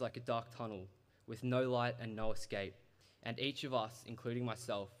life is like a dark tunnel with no light and no escape, and each of us, including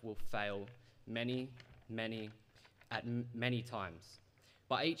myself, will fail many times.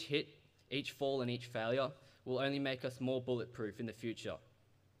 But each hit, each fall, and each failure will only make us more bulletproof in the future.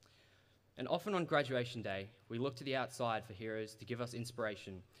 And often on graduation day, we look to the outside for heroes to give us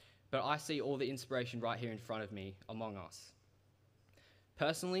inspiration, but I see all the inspiration right here in front of me among us.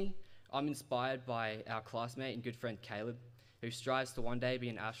 Personally, I'm inspired by our classmate and good friend Caleb, who strives to one day be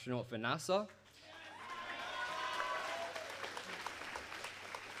an astronaut for NASA.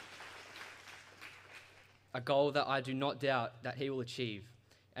 a goal that I do not doubt that he will achieve.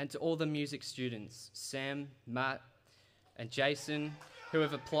 And to all the music students, Sam, Matt, and Jason, who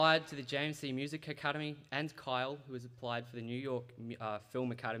have applied to the James C. Music Academy, and Kyle, who has applied for the New York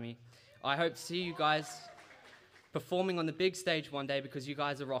Film Academy, I hope to see you guys performing on the big stage one day because you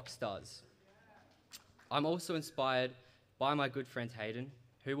guys are rock stars. I'm also inspired by my good friend Hayden,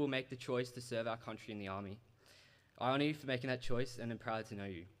 who will make the choice to serve our country in the Army. I honour you for making that choice and am proud to know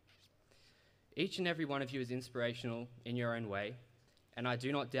you. Each and every one of you is inspirational in your own way, and I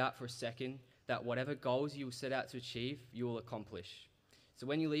do not doubt for a second that whatever goals you will set out to achieve, you will accomplish. So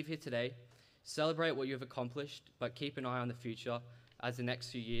when you leave here today, celebrate what you have accomplished, but keep an eye on the future, as the next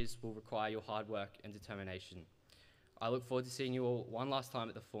few years will require your hard work and determination. I look forward to seeing you all one last time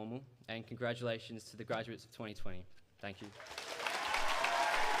at the formal, and congratulations to the graduates of 2020. Thank you.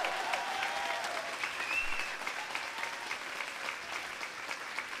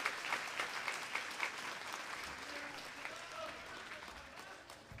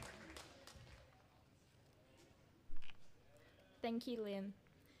 Thank you, Liam.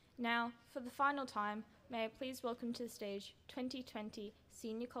 Now, for the final time, may I please welcome to the stage 2020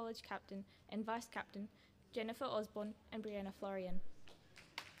 Senior College Captain and Vice Captain, Jennifer Osborne and Brianna Florian.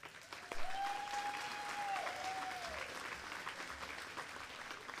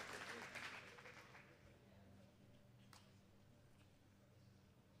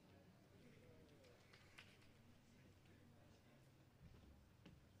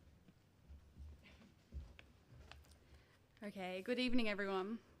 Okay, good evening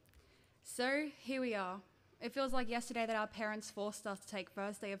everyone. So here we are. It feels like yesterday that our parents forced us to take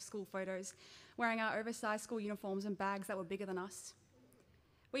first day of school photos, wearing our oversized school uniforms and bags that were bigger than us.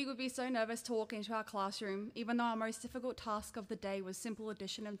 We would be so nervous to walk into our classroom, even though our most difficult task of the day was simple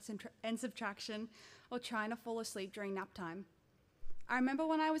addition and subtraction, or trying to fall asleep during nap time. I remember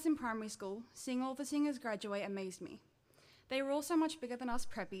when I was in primary school, seeing all the singers graduate amazed me. They were all so much bigger than us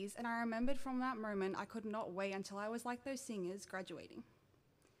preppies, and I remembered from that moment I could not wait until I was like those singers graduating.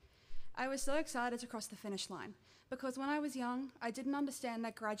 I was so excited to cross the finish line, because when I was young, I didn't understand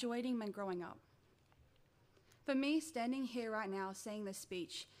that graduating meant growing up. For me, standing here right now saying this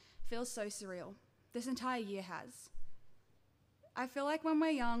speech feels so surreal. This entire year has. I feel like when we're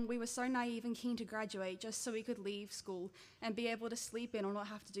young, we were so naive and keen to graduate just so we could leave school and be able to sleep in or not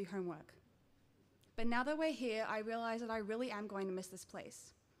have to do homework. But now that we're here, I realize that I really am going to miss this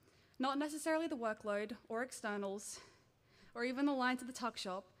place. Not necessarily the workload or externals or even the lines at the tuck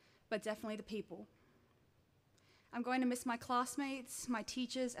shop, but definitely the people. I'm going to miss my classmates, my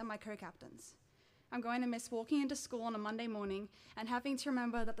teachers, and my co-captains. I'm going to miss walking into school on a Monday morning and having to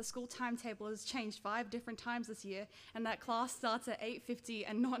remember that the school timetable has changed 5 different times this year and that class starts at 8:50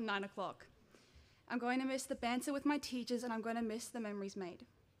 and not 9 o'clock. I'm going to miss the banter with my teachers, and I'm going to miss the memories made.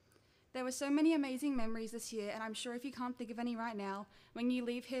 There were so many amazing memories this year, and I'm sure if you can't think of any right now, when you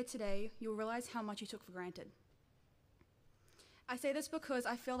leave here today, you'll realize how much you took for granted. I say this because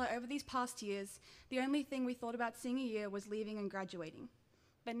I feel that over these past years, the only thing we thought about senior year was leaving and graduating.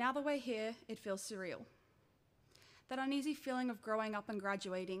 But now that we're here, it feels surreal. That uneasy feeling of growing up and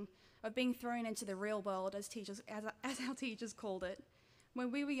graduating, of being thrown into the real world, as our teachers called it. When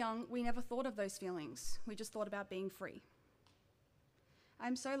we were young, we never thought of those feelings. We just thought about being free.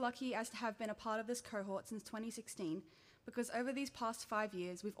 I'm so lucky as to have been a part of this cohort since 2016, because over these past 5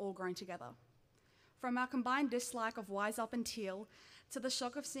 years, we've all grown together. From our combined dislike of Wise Up and Teal, to the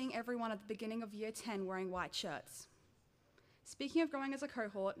shock of seeing everyone at the beginning of year 10 wearing white shirts. Speaking of growing as a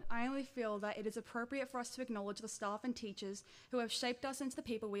cohort, I only feel that it is appropriate for us to acknowledge the staff and teachers who have shaped us into the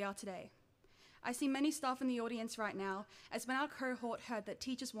people we are today. I see many staff in the audience right now, as when our cohort heard that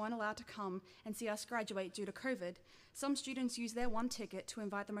teachers weren't allowed to come and see us graduate due to COVID, some students used their one ticket to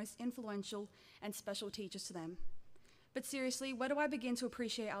invite the most influential and special teachers to them. But seriously, where do I begin to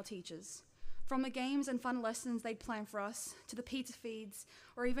appreciate our teachers? From the games and fun lessons they'd plan for us, to the pizza feeds,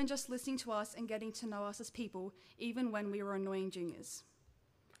 or even just listening to us and getting to know us as people, even when we were annoying juniors.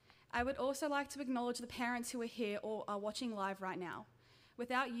 I would also like to acknowledge the parents who are here or are watching live right now.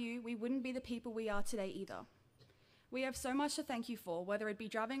 Without you, we wouldn't be the people we are today either. We have so much to thank you for, whether it be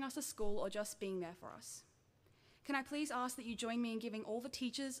driving us to school or just being there for us. Can I please ask that you join me in giving all the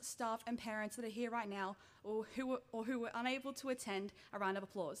teachers, staff, and parents that are here right now or who were unable to attend a round of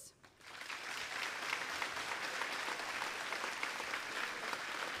applause.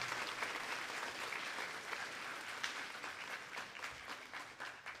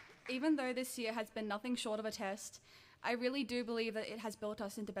 Even though this year has been nothing short of a test, I really do believe that it has built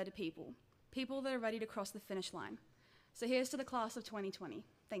us into better people, people that are ready to cross the finish line. So here's to the class of 2020.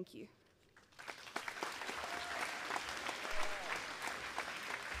 Thank you.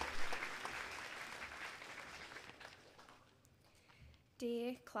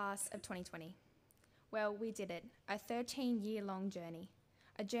 Dear class of 2020, well, we did it, a 13-year-long journey.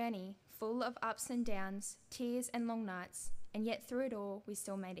 A journey full of ups and downs, tears and long nights, and yet through it all, we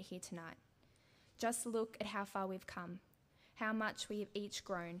still made it here tonight. Just look at how far we've come, how much we have each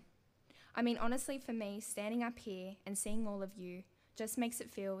grown. I mean, honestly, for me, standing up here and seeing all of you just makes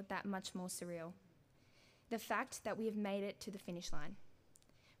it feel that much more surreal. The fact that we have made it to the finish line.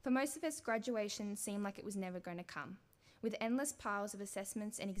 For most of us, graduation seemed like it was never going to come. With endless piles of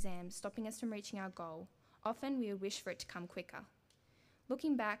assessments and exams stopping us from reaching our goal, often we would wish for it to come quicker.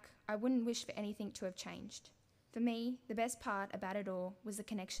 Looking back, I wouldn't wish for anything to have changed. For me, the best part about it all was the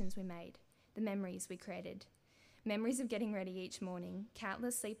connections we made, the memories we created. Memories of getting ready each morning,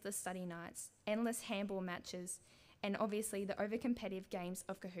 countless sleepless study nights, endless handball matches, and obviously the over-competitive games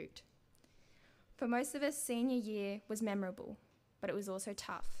of Kahoot. For most of us, senior year was memorable, but it was also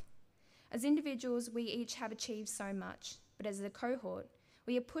tough. As individuals, we each have achieved so much, but as a cohort,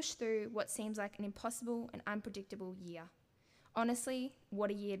 we have pushed through what seems like an impossible and unpredictable year. Honestly, what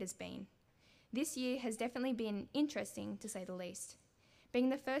a year it has been. This year has definitely been interesting, to say the least. Being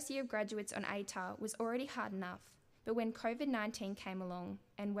the first year of graduates on ATAR was already hard enough, but when COVID-19 came along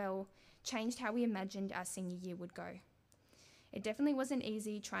and, well, changed how we imagined our senior year would go. It definitely wasn't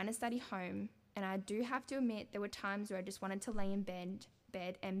easy trying to study home, and I do have to admit there were times where I just wanted to lay in bed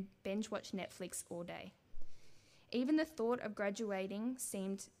and binge watch Netflix all day. Even the thought of graduating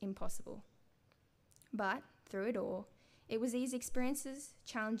seemed impossible. But through it all, it was these experiences,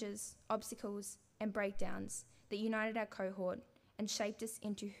 challenges, obstacles, and breakdowns that united our cohort and shaped us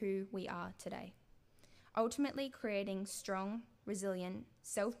into who we are today. Ultimately creating strong, resilient,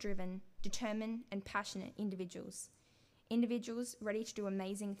 self-driven, determined, and passionate individuals. Individuals ready to do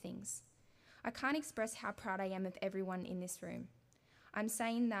amazing things. I can't express how proud I am of everyone in this room. I'm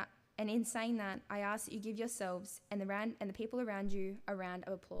saying that, and in saying that, I ask that you give yourselves and the people around you a round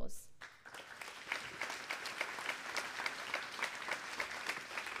of applause.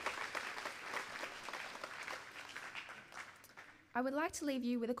 I would like to leave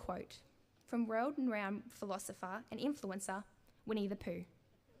you with a quote from world-renowned philosopher and influencer, Winnie the Pooh.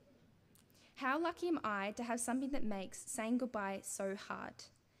 How lucky am I to have something that makes saying goodbye so hard?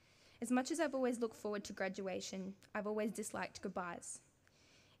 As much as I've always looked forward to graduation, I've always disliked goodbyes.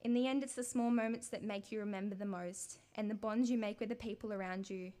 In the end, it's the small moments that make you remember the most, and the bonds you make with the people around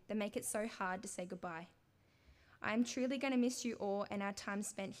you that make it so hard to say goodbye. I am truly going to miss you all and our time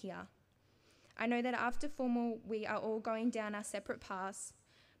spent here. I know that after formal, we are all going down our separate paths,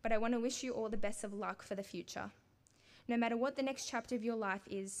 but I want to wish you all the best of luck for the future. No matter what the next chapter of your life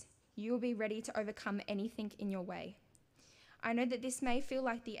is, you will be ready to overcome anything in your way. I know that this may feel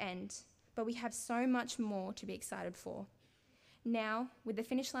like the end, but we have so much more to be excited for. Now, with the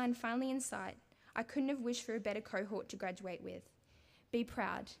finish line finally in sight, I couldn't have wished for a better cohort to graduate with. Be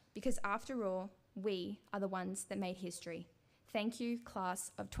proud, because after all, we are the ones that made history. Thank you, class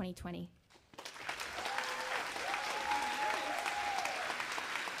of 2020.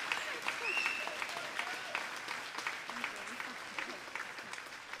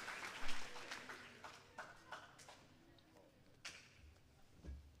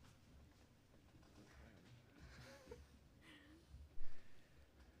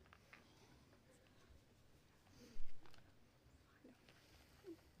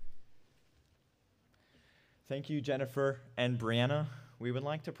 Thank you, Jennifer and Brianna. We would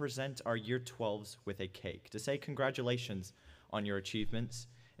like to present our Year 12s with a cake to say congratulations on your achievements,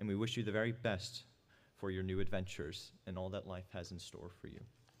 and we wish you the very best for your new adventures and all that life has in store for you.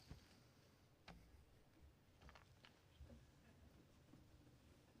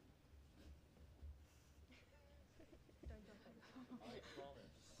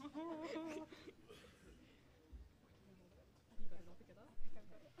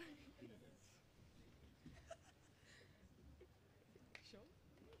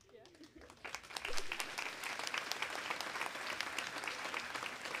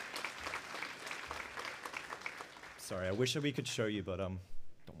 Sorry, I wish that we could show you, but don't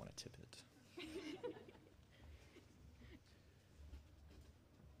want to tip it.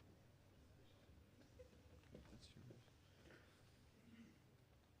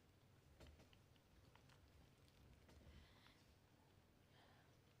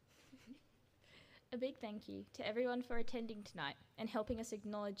 A big thank you to everyone for attending tonight and helping us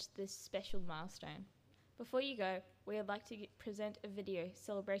acknowledge this special milestone. Before you go, we would like to present a video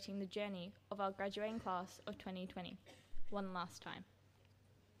celebrating the journey of our graduating class of 2020, one last time.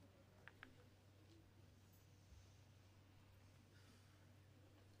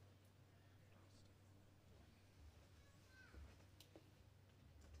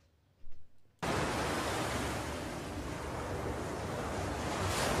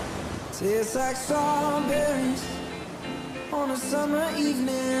 Tastes like strawberries on a summer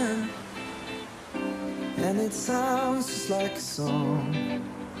evening, and it sounds just like a song.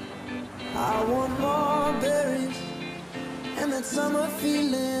 I want more berries and that summer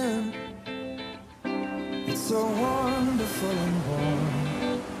feeling. It's so wonderful and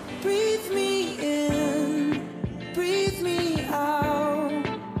warm. Breathe me in, breathe me out.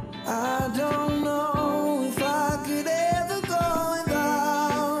 I don't know if I could ever go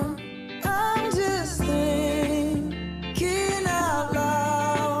without. I'm just thinking out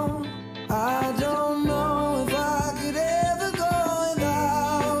loud. I don't know if I could ever go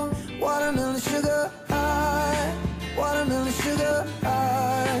without. Watermelon sugar high, watermelon sugar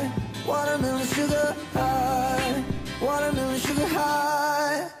high, watermelon sugar high, watermelon sugar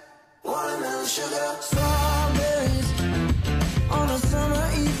high, watermelon sugar. Strawberries on a summer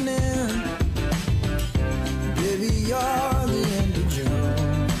evening. Baby, you're the end of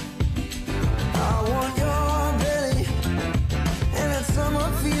June. I want your belly and that summer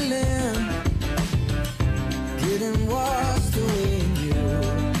feeling. Getting washed away in you.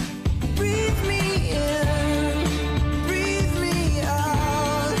 Breathe me in, breathe me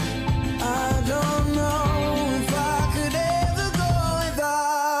out. I don't know if I could ever go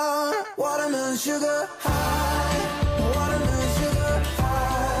without. Watermelon sugar high, watermelon sugar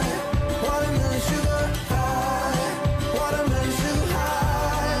high, watermelon sugar high, watermelon sugar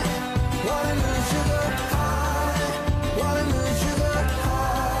high, watermelon sugar high, watermelon sugar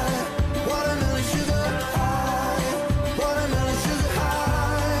high, watermelon sugar high, watermelon sugar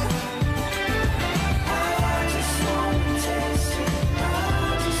high. I just wanna taste it, I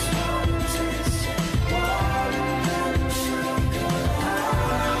just wanna taste it, watermelon sugar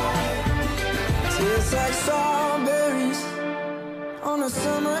high. Tastes like strawberries on a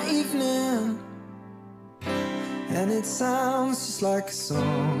summer evening, and it sounds just like a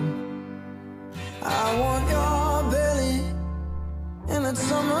song. I want your belly and that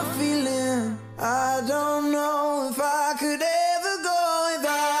summer feeling. I don't know if I could ever go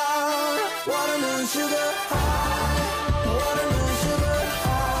without. Watermelon sugar high, watermelon sugar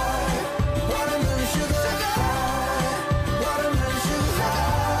high, watermelon sugar high, watermelon sugar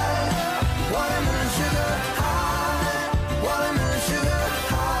high, watermelon sugar high, watermelon sugar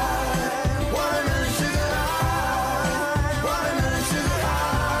high, watermelon sugar high, watermelon sugar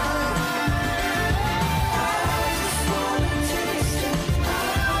high. I just wanna taste it, I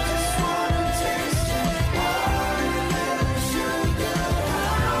just wanna taste it, watermelon sugar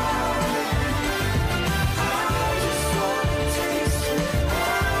high. I just wanna taste it, I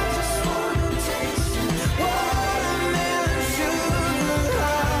just wanna taste it, watermelon sugar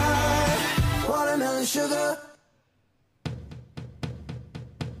high, watermelon sugar.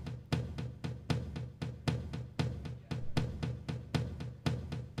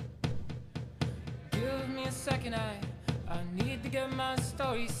 Give me a second, I need to get my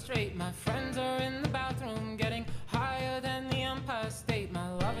story straight. My friends are in the bathroom getting higher than the Empire State. My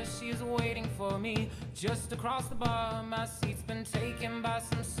lover, she is waiting for me just across the bar. My seat's been taken by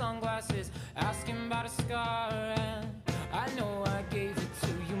some sunglasses, asking about a scar. And I know I gave it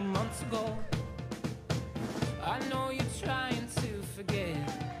to you months ago. I know you're trying to forget,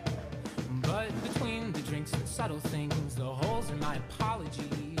 but between the drinks and subtle things, the holes in my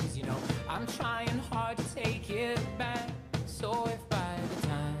apologies, you know, I'm trying hard to take it back. So if by the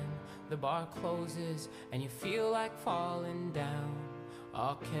time the bar closes and you feel like falling down,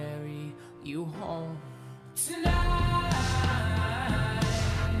 I'll carry you home tonight.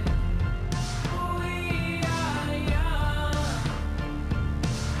 We are young,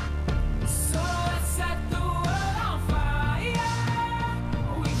 so let's set the world on fire.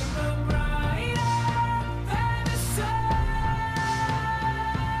 We can burn brighter than the sun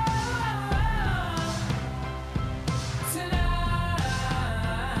tonight.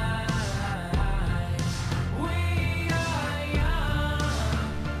 We are young,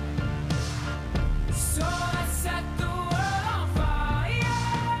 so let's set the world on fire.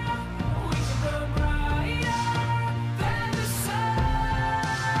 We can burn brighter than the sun.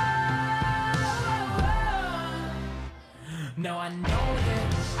 No, I know that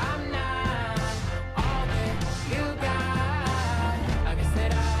I'm not all that you got. I guess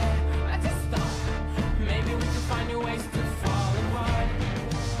that I just thought maybe we could find new ways to fall apart.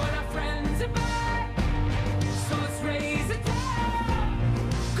 But our friends are back, so let's raise it down.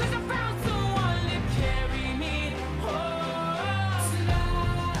 'Cause I found someone to carry me home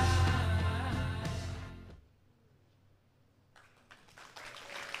tonight.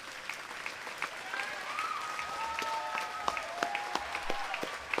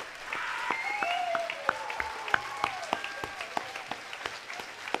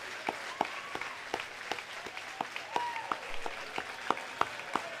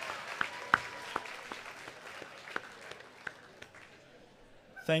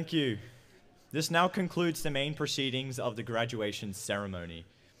 Thank you. This now concludes the main proceedings of the graduation ceremony.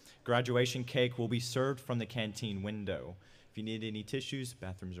 Graduation cake will be served from the canteen window. If you need any tissues,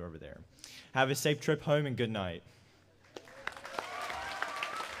 bathrooms are over there. Have a safe trip home and good night.